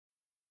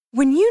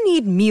When you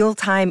need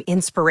mealtime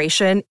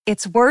inspiration,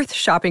 it's worth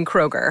shopping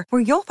Kroger,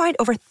 where you'll find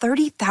over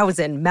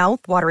 30,000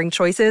 mouth-watering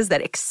choices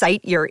that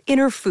excite your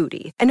inner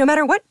foodie. And no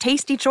matter what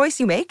tasty choice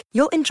you make,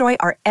 you'll enjoy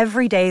our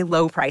everyday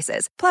low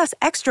prices, plus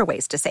extra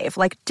ways to save,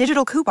 like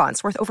digital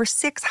coupons worth over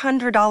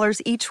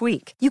 $600 each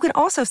week. You can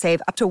also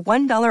save up to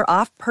 $1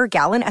 off per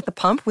gallon at the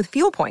pump with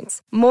fuel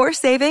points. More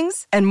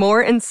savings and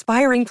more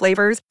inspiring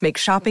flavors make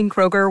shopping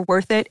Kroger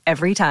worth it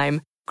every time.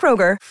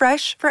 Kroger,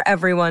 fresh for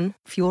everyone.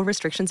 Fuel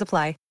restrictions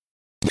apply.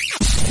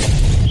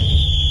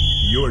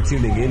 You're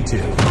tuning into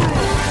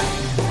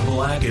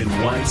Black and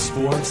White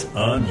Sports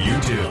on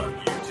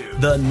YouTube.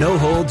 The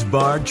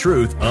no-holds-barred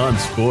truth on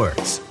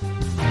sports.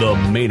 The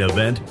main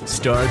event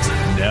starts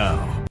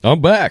now. I'm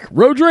back.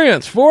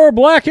 Rodrance for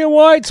Black and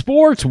White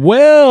Sports.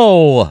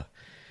 Well,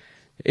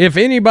 if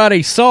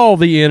anybody saw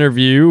the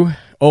interview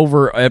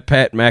over at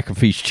Pat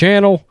McAfee's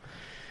channel,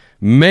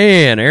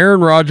 man,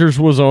 Aaron Rodgers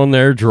was on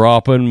there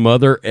dropping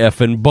mother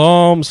effing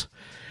bombs.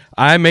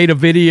 I made a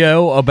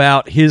video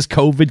about his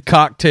COVID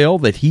cocktail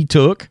that he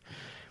took.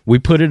 We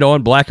put it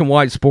on Black and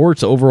White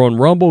Sports over on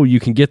Rumble.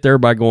 You can get there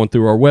by going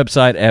through our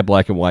website at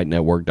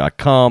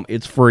blackandwhitenetwork.com.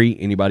 It's free.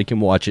 Anybody can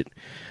watch it.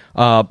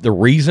 The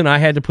reason I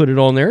had to put it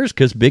on there is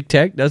because Big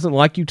Tech doesn't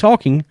like you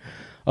talking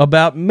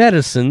about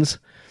medicines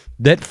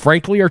that,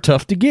 frankly, are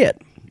tough to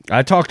get.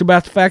 I talked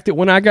about the fact that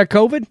when I got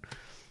COVID,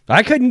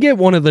 I couldn't get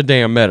one of the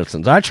damn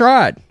medicines. I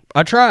tried.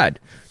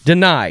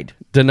 Denied.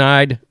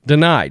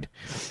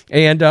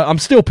 And I'm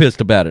still pissed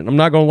about it. I'm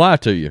not going to lie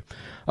to you.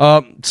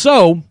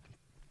 So,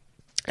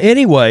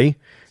 anyway,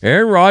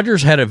 Aaron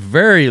Rodgers had a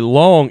very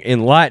long,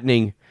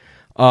 enlightening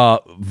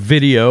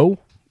video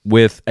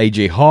with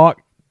A.J.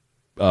 Hawk,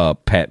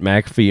 Pat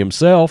McAfee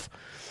himself.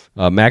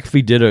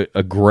 McAfee did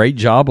a great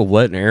job of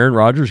letting Aaron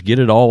Rodgers get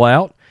it all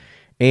out.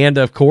 And,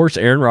 of course,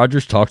 Aaron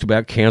Rodgers talked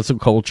about cancel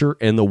culture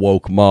and the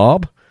woke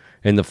mob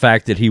and the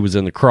fact that he was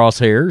in the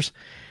crosshairs.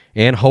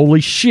 And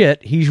holy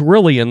shit, he's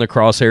really in the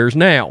crosshairs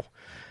now.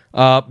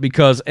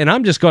 Because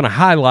I'm just going to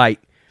highlight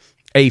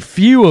a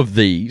few of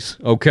these,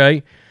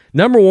 okay?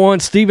 Number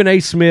one, Stephen A.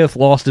 Smith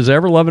lost his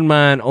ever-loving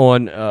mind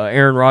on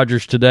Aaron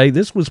Rodgers today.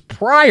 This was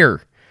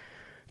prior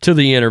to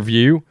the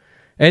interview.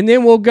 And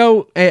then we'll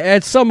go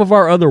at some of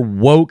our other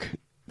woke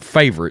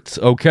favorites,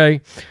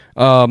 okay?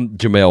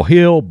 Jamel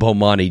Hill,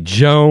 Bomani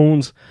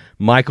Jones,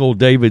 Michael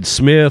David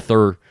Smith,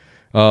 or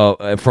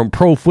from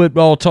Pro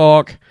Football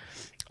Talk.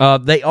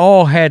 They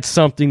all had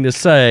something to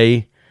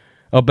say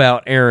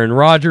about Aaron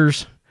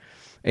Rodgers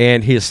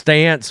and his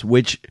stance,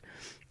 which,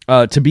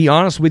 to be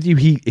honest with you,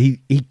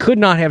 he could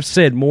not have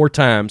said more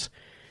times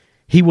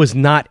he was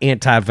not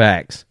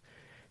anti-vax.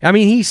 I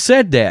mean, he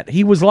said that.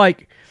 He was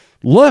like,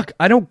 look,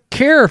 I don't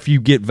care if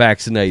you get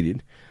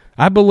vaccinated.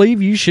 I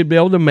believe you should be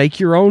able to make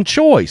your own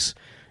choice.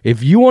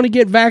 If you want to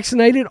get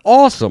vaccinated,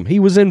 awesome. He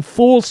was in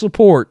full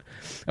support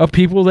of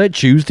people that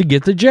choose to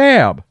get the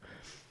jab.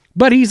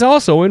 But he's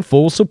also in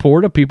full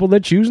support of people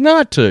that choose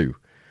not to,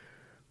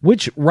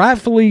 which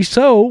rightfully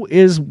so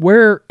is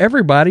where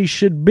everybody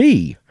should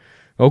be.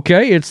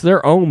 Okay, it's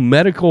their own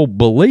medical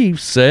belief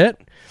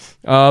set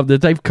that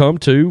they've come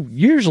to,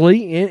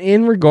 usually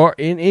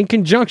in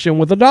conjunction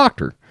with a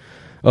doctor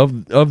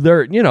of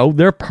their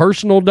their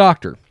personal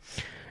doctor,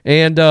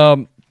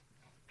 and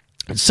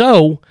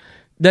so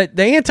that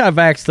the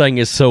anti-vax thing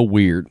is so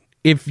weird.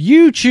 If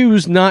you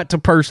choose not to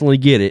personally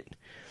get it,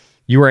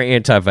 you are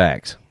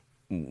anti-vax.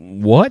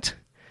 What?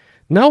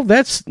 No,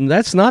 that's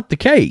not the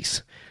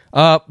case.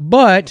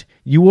 But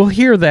you will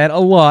hear that a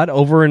lot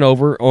over and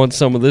over on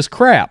some of this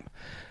crap.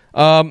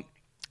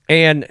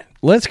 And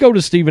let's go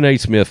to Stephen A.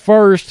 Smith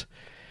first,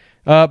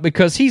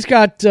 because he's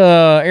got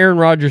Aaron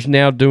Rodgers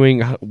now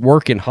doing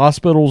work in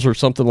hospitals or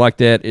something like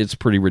that. It's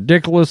pretty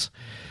ridiculous.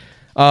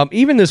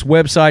 Even this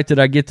website that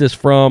I get this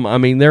from, I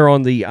mean, they're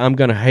on the I'm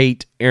going to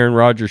hate Aaron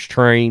Rodgers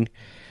train.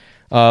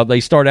 They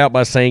start out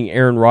by saying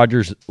Aaron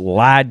Rodgers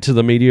lied to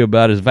the media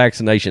about his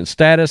vaccination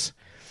status.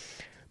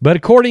 But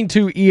according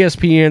to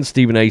ESPN,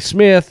 Stephen A.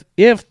 Smith,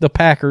 if the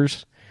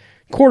Packers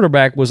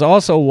quarterback was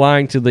also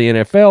lying to the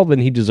NFL, then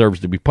he deserves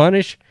to be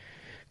punished.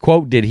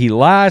 Quote, did he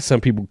lie? Some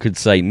people could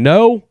say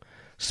no.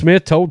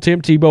 Smith told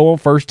Tim Tebow on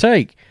First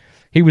Take.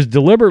 He was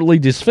deliberately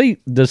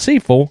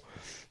deceitful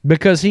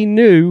because he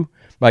knew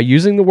by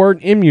using the word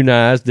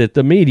immunized that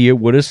the media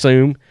would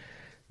assume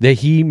that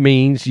he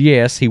means,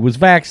 yes, he was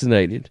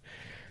vaccinated.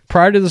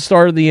 Prior to the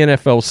start of the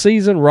NFL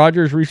season,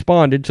 Rodgers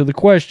responded to the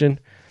question,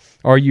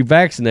 are you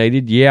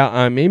vaccinated? Yeah,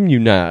 I'm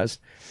immunized.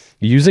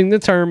 Using the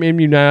term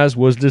immunized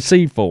was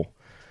deceitful.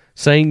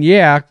 Saying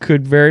yeah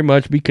could very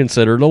much be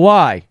considered a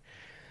lie.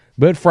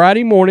 But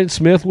Friday morning,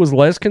 Smith was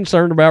less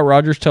concerned about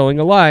Rodgers telling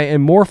a lie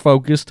and more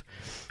focused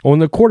on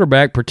the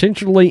quarterback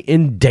potentially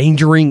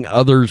endangering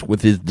others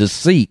with his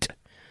deceit.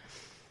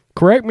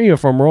 Correct me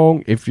if I'm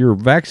wrong. If you're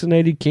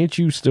vaccinated, can't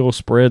you still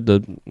spread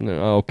the...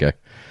 Okay.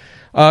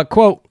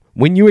 Quote,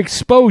 when you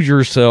expose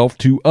yourself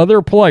to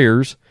other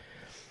players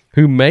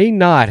who may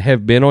not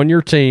have been on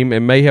your team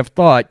and may have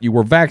thought you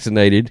were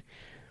vaccinated,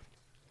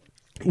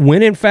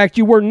 when in fact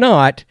you were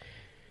not,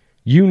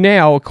 You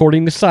now,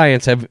 according to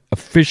science, have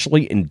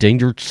officially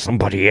endangered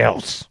somebody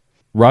else.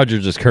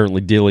 Rodgers is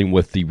currently dealing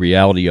with the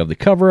reality of the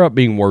cover-up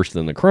being worse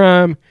than the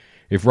crime.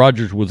 If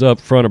Rodgers was up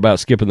front about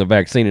skipping the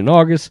vaccine in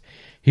August,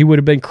 he would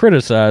have been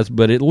criticized,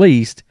 but at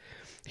least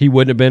he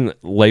wouldn't have been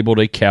labeled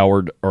a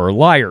coward or a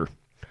liar.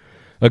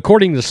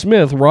 According to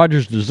Smith,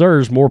 Rodgers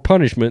deserves more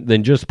punishment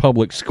than just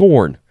public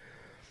scorn.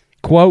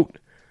 Quote,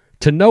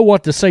 to know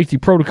what the safety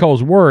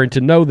protocols were and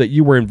to know that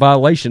you were in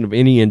violation of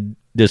any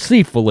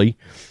deceitfully,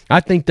 I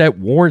think that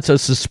warrants a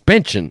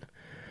suspension.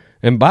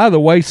 And by the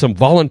way, some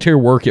volunteer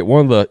work at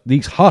one of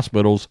these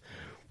hospitals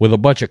with a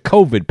bunch of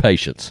COVID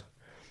patients.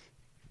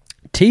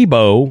 Tim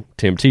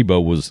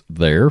Tebow was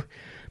there,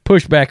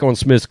 pushed back on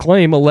Smith's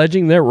claim,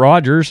 alleging that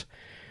Rodgers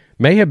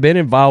may not have been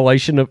in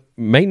violation of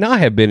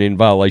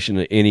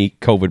any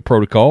COVID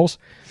protocols.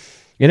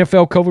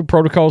 NFL COVID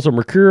protocols are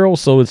mercurial,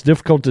 so it's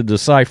difficult to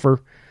decipher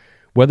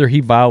whether he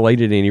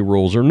violated any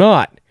rules or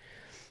not.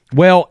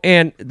 Well,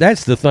 and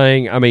that's the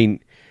thing. I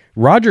mean,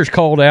 Rodgers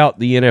called out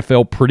the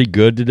NFL pretty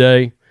good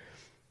today.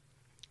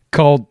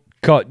 Called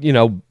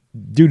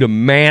due to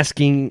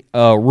masking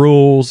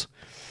rules.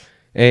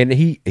 And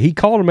he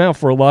called him out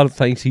for a lot of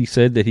things he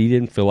said that he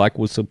didn't feel like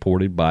was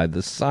supported by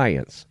the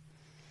science.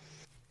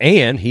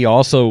 And he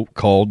also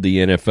called the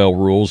NFL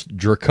rules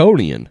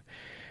draconian.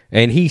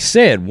 And he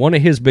said one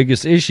of his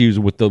biggest issues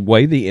with the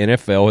way the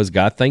NFL has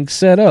got things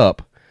set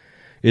up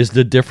is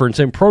the difference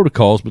in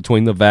protocols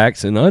between the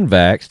vaxxed and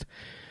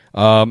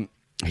unvaxxed.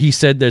 He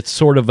said that's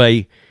sort of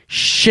a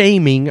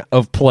shaming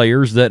of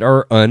players that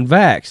are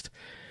unvaxxed.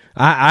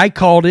 I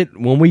called it,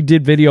 when we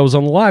did videos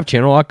on the live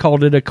channel, I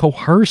called it a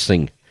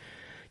coercing.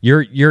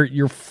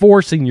 You're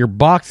forcing your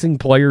boxing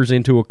players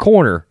into a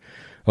corner,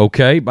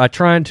 okay, by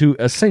trying to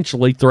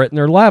essentially threaten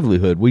their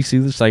livelihood. We see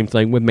the same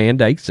thing with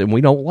mandates, and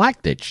we don't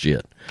like that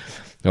shit.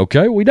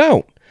 Okay, we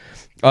don't.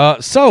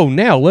 So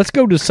now let's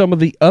go to some of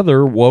the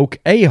other woke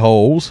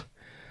a-holes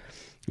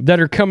that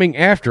are coming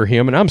after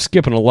him, and I'm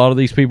skipping a lot of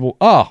these people.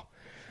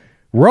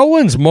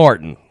 Rollins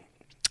Martin.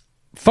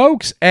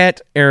 Folks at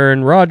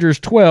Aaron Rodgers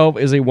 12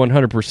 is a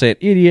 100%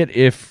 idiot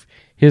if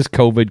his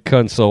COVID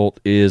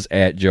consult is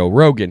at Joe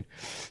Rogan.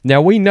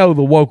 Now, we know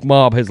the woke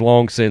mob has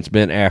long since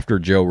been after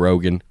Joe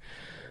Rogan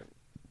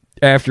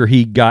after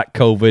he got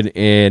COVID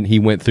and he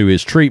went through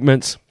his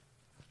treatments.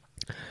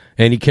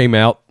 And he came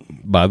out,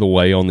 by the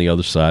way, on the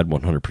other side,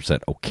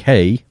 100%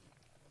 okay.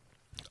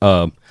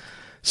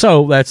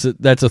 So that's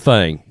a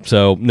thing.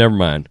 So never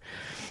mind.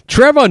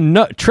 Trevor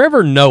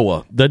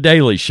Noah, The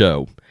Daily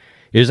Show.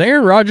 Is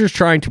Aaron Rodgers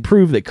trying to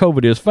prove that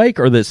COVID is fake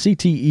or that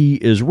CTE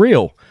is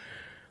real?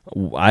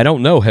 I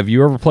don't know. Have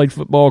you ever played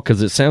football?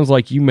 Because it sounds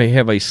like you may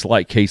have a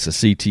slight case of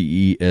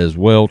CTE as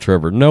well,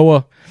 Trevor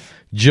Noah.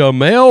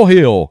 Jamel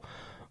Hill.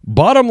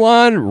 Bottom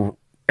line,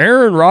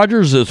 Aaron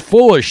Rodgers is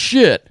full of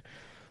shit.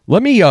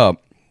 Let me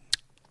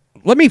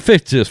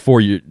fix this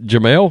for you,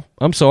 Jamel.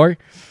 I'm sorry.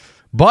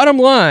 Bottom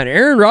line,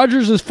 Aaron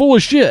Rodgers is full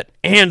of shit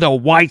and a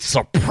white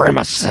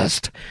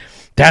supremacist.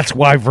 That's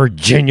why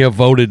Virginia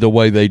voted the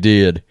way they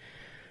did.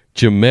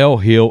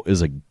 Jamel Hill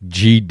is a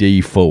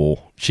GD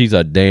fool. She's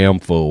a damn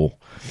fool.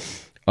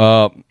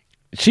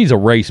 She's a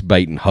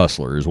race-baiting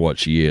hustler is what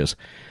she is.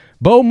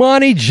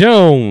 Bomani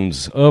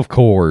Jones, of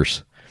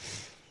course.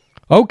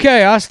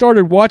 Okay, I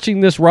started watching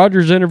this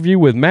Rodgers interview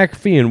with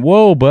McAfee, and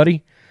whoa,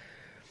 buddy.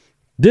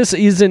 This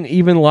isn't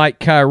even like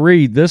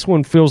Kyrie. This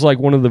one feels like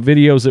one of the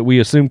videos that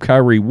we assume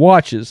Kyrie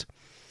watches.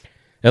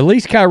 At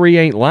least Kyrie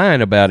ain't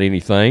lying about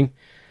anything.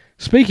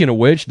 Speaking of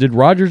which, did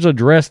Rodgers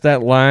address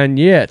that line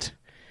yet?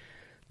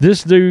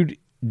 This dude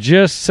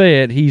just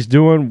said he's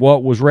doing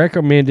what was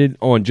recommended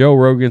on Joe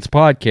Rogan's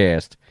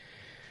podcast.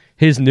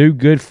 His new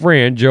good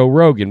friend, Joe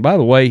Rogan. By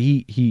the way,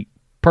 he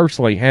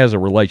personally has a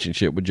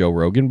relationship with Joe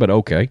Rogan, but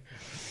okay.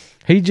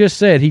 He just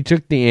said he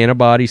took the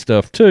antibody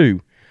stuff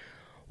too.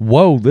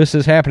 Whoa, this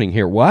is happening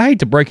here. Well, I hate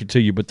to break it to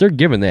you, but they're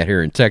giving that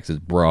here in Texas,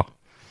 bruh.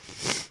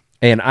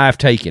 And I've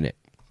taken it.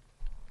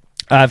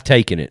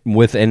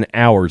 Within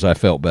hours, I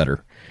felt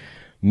better.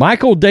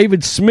 Michael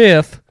David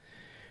Smith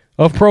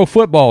of Pro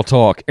Football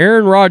Talk.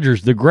 Aaron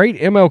Rodgers, the great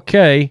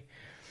MLK,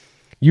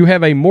 you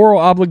have a moral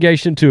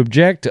obligation to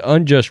object to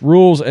unjust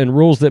rules and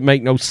rules that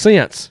make no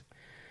sense.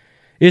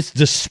 It's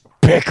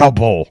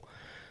despicable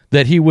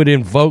that he would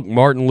invoke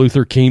Martin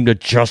Luther King to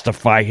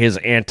justify his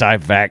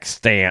anti-vax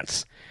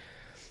stance.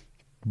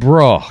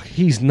 Bruh,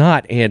 he's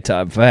not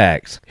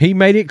anti-vax. He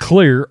made it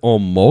clear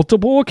on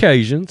multiple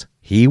occasions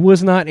he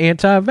was not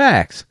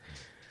anti-vax.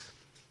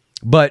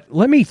 But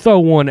let me throw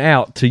one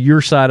out to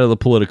your side of the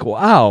political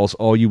aisles,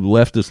 all you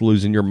leftists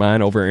losing your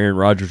mind over Aaron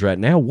Rodgers right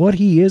now. What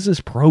he is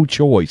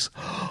pro-choice.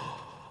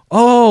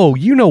 Oh,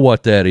 you know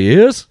what that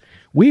is.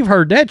 We've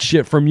heard that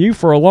shit from you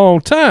for a long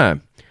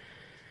time.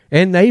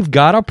 And they've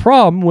got a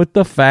problem with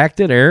the fact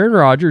that Aaron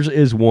Rodgers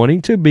is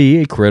wanting to be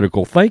a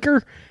critical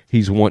thinker.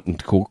 He's wanting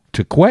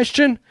to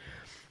question.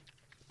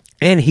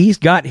 And he's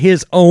got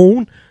his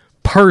own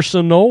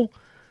personal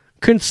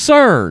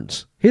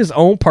concerns.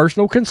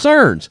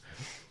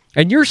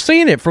 And you're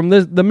seeing it from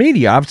the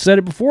media. I've said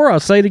it before. I'll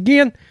say it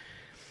again.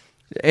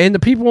 And the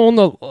people on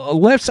the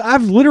left side,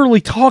 I've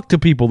literally talked to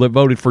people that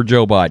voted for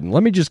Joe Biden.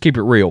 Let me just keep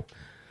it real.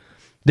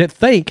 That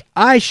think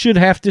I should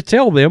have to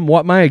tell them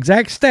what my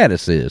exact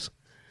status is.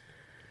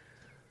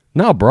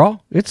 No,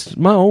 bro, it's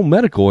my own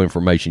medical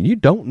information. You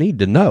don't need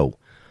to know.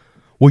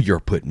 Well, you're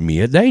putting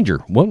me at danger.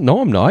 Well, no,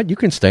 I'm not. You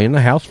can stay in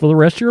the house for the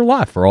rest of your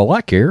life for all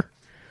I care.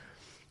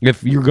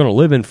 If you're going to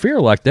live in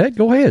fear like that,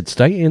 go ahead.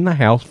 Stay in the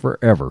house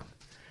forever.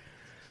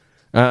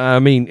 I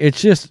mean,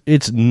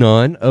 it's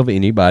none of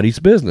anybody's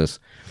business.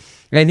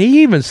 And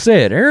he even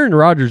said, Aaron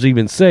Rodgers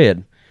even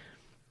said,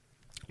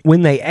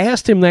 when they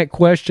asked him that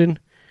question,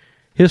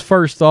 his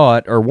first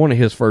thought, or one of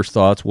his first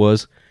thoughts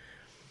was,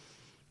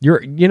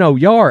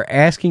 y'all are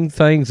asking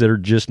things that are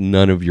just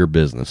none of your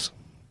business.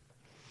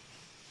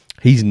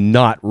 He's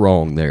not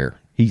wrong there.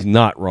 He's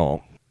not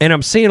wrong. And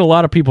I'm seeing a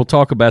lot of people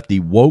talk about the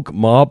woke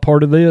mob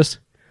part of this.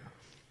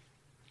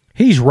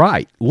 He's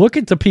right. Look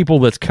at the people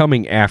that's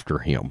coming after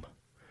him.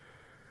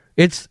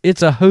 It's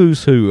a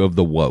who's who of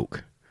the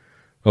woke.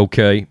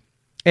 Okay?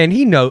 And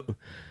he knows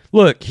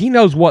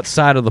what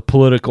side of the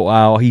political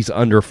aisle he's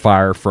under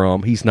fire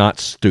from. He's not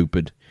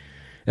stupid.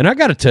 And I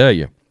got to tell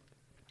you,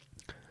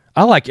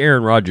 I like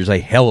Aaron Rodgers a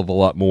hell of a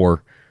lot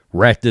more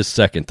right this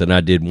second than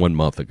I did 1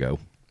 month ago.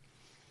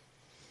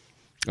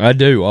 I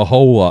do, a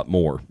whole lot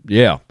more.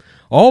 Yeah.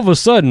 All of a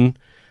sudden,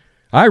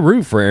 I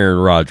root for Aaron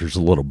Rodgers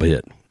a little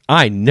bit.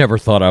 I never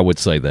thought I would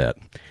say that.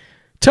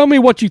 Tell me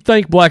what you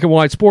think, black and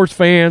white sports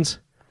fans.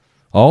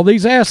 All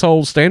these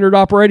assholes, standard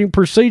operating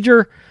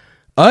procedure,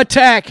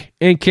 attack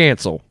and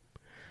cancel.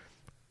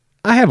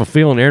 I have a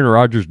feeling Aaron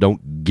Rodgers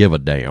don't give a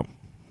damn.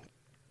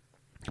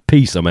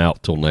 Peace. I'm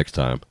out. Till next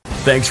time.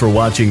 Thanks for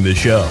watching the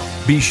show.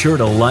 Be sure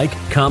to like,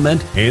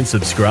 comment, and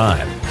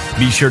subscribe.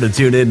 Be sure to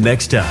tune in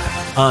next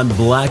time on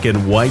Black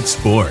and White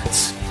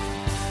Sports.